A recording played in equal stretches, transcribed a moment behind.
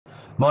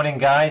Morning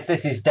guys,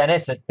 this is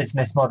Dennis at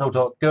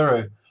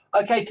businessmodel.guru.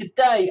 Okay,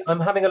 today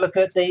I'm having a look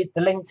at the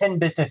LinkedIn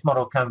business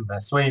model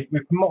canvas. We've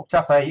mocked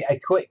up a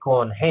quick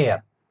one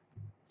here.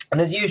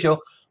 And as usual,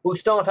 we'll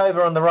start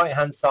over on the right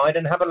hand side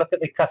and have a look at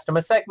the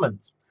customer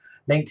segments.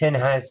 LinkedIn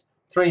has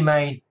three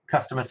main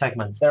customer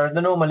segments. There are the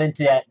normal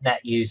internet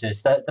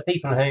users, the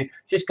people who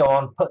just go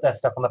on, put their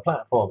stuff on the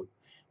platform.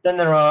 Then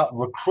there are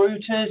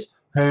recruiters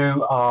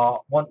who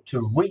want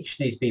to reach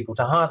these people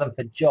to hire them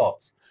for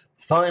jobs.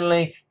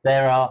 Finally,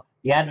 there are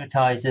the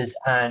advertisers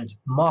and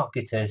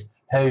marketers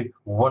who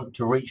want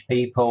to reach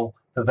people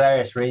for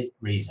various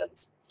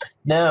reasons.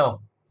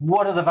 Now,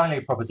 what are the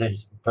value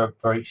propositions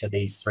for each of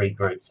these three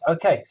groups?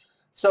 Okay,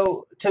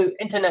 so to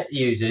internet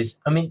users,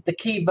 I mean, the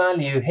key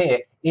value here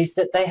is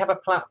that they have a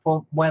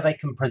platform where they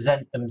can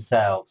present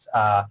themselves,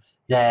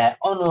 their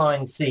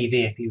online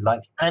CV, if you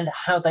like, and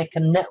how they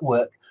can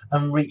network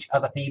and reach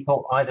other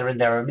people either in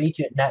their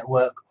immediate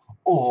network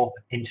or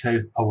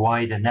into a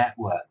wider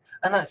network.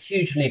 And that's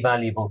hugely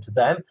valuable to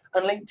them,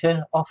 and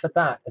LinkedIn offered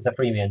that as a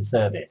freemium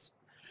service.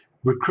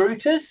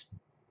 Recruiters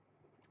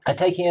are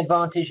taking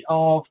advantage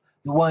of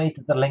the way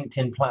that the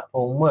LinkedIn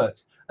platform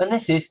works, and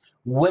this is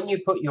when you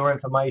put your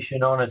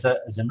information on as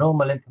a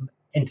normal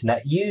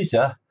internet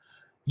user,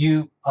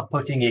 you are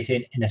putting it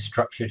in a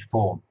structured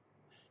form.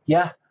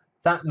 Yeah,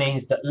 that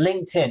means that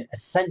LinkedIn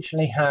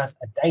essentially has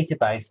a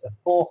database of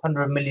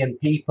 400 million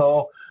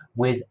people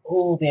with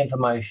all the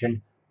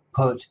information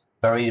put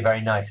very, very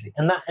nicely.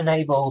 And that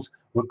enables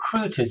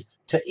recruiters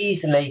to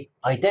easily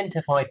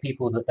identify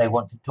people that they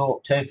want to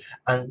talk to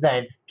and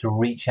then to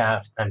reach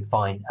out and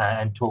find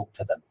and talk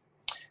to them.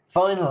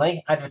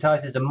 Finally,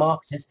 advertisers and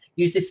marketers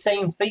use the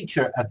same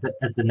feature of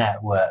the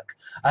network,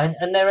 and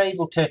they're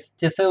able to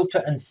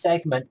filter and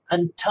segment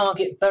and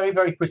target very,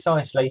 very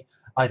precisely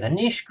either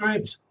niche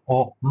groups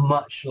or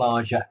much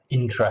larger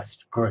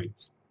interest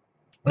groups.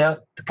 Now,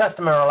 the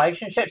customer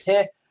relationships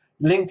here,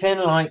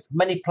 LinkedIn, like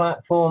many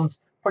platforms,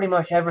 pretty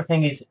much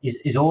everything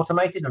is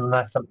automated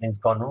unless something's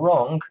gone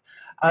wrong.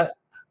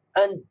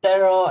 And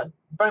there are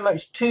very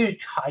much two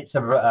types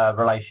of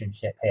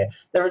relationship here.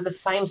 There are the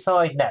same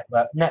side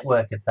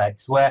network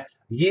effects where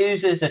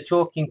users are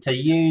talking to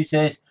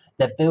users,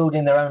 they're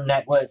building their own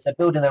networks, they're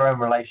building their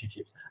own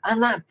relationships.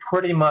 And that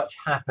pretty much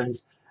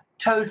happens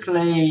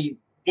totally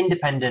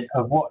independent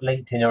of what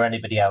LinkedIn or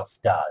anybody else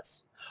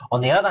does.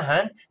 On the other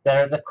hand,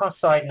 there are the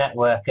cross-side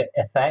network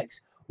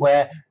effects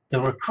where the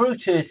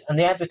recruiters and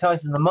the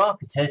advertisers and the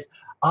marketers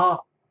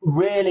are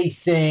really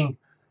seeing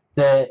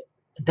they're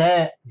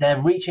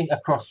reaching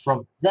across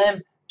from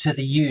them to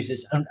the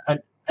users, and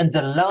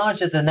the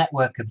larger the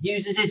network of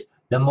users is,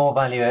 the more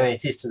value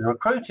it is to the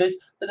recruiters.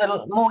 But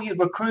the more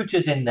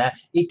recruiters in there,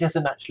 it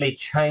doesn't actually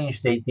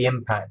change the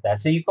impact there.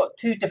 So you've got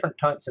two different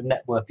types of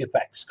network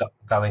effects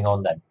going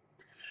on then.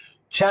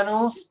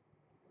 Channels,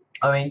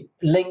 I mean,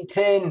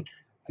 LinkedIn,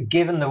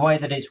 given the way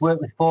that it's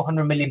worked with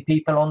 400 million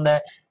people on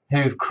there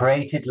who've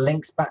created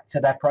links back to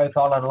their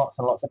profile and lots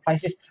of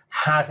places,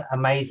 has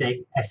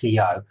amazing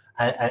SEO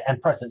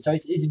and presence. So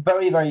it's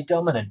very, very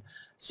dominant.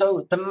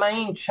 So the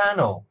main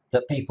channel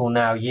that people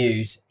now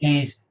use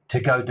is to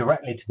go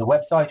directly to the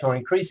website, or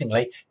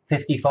increasingly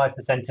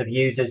 55% of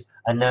users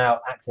are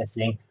now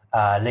accessing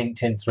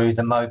LinkedIn through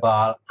the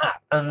mobile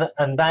app, and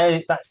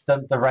that's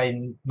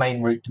the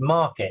main route to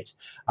market.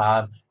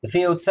 The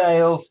field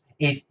sales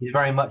is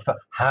very much for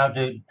how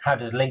does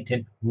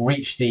LinkedIn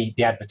reach the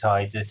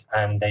advertisers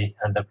and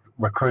the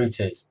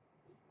recruiters.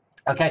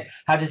 Okay,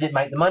 how does it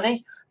make the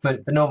money? For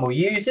normal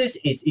users,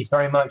 it's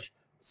very much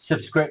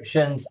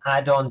subscriptions,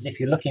 add-ons. If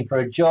you're looking for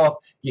a job,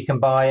 you can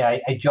buy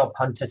a job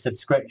hunter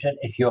subscription.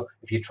 If you're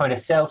trying to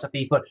sell to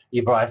people,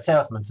 you buy a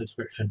salesman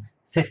subscription.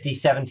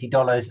 $50,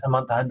 $70 a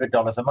month,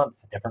 $100 a month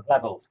for different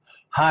levels.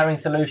 Hiring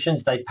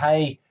solutions, they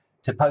pay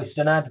to post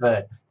an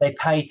advert. They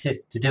pay to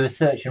do a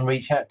search and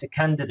reach out to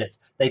candidates.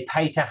 They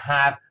pay to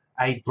have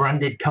a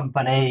branded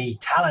company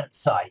talent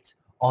site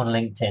on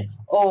LinkedIn.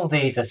 All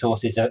these are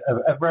sources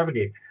of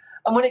revenue.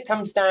 And when it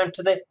comes down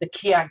to the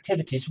key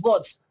activities,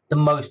 what's the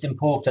most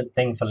important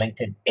thing for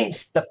LinkedIn?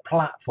 It's the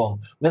platform.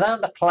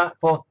 Without the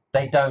platform,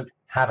 they don't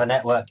have a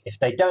network. If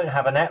they don't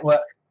have a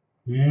network,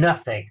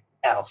 nothing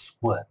else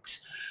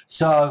works.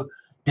 So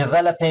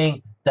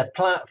developing the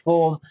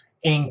platform,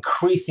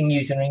 increasing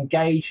user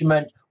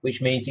engagement,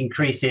 which means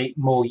increasing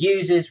more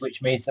users,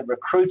 which means that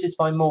recruiters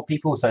find more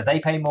people, so they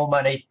pay more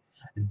money.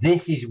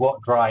 This is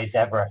what drives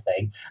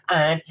everything,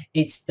 and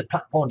it's the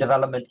platform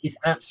development is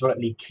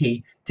absolutely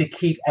key to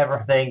keep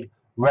everything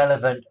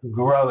relevant,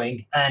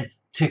 growing, and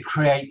to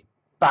create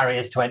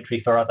barriers to entry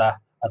for other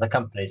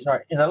companies.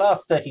 Right, in the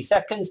last 30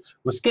 seconds,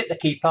 we'll skip the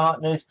key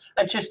partners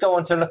and just go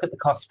on to look at the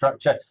cost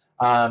structure.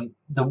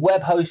 The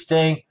web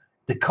hosting,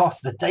 the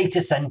cost, the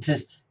data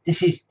centers,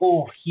 this is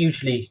all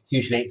hugely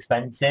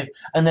expensive.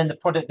 And then the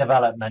product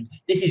development,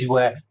 this is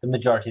where the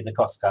majority of the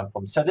costs come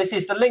from. So this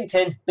is the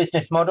LinkedIn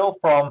business model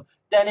from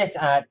Dennis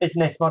at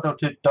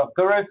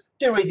businessmodel.guru.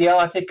 Do read the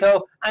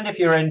article, and if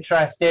you're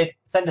interested,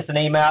 send us an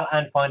email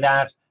and find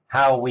out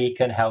how we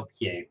can help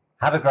you.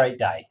 Have a great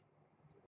day.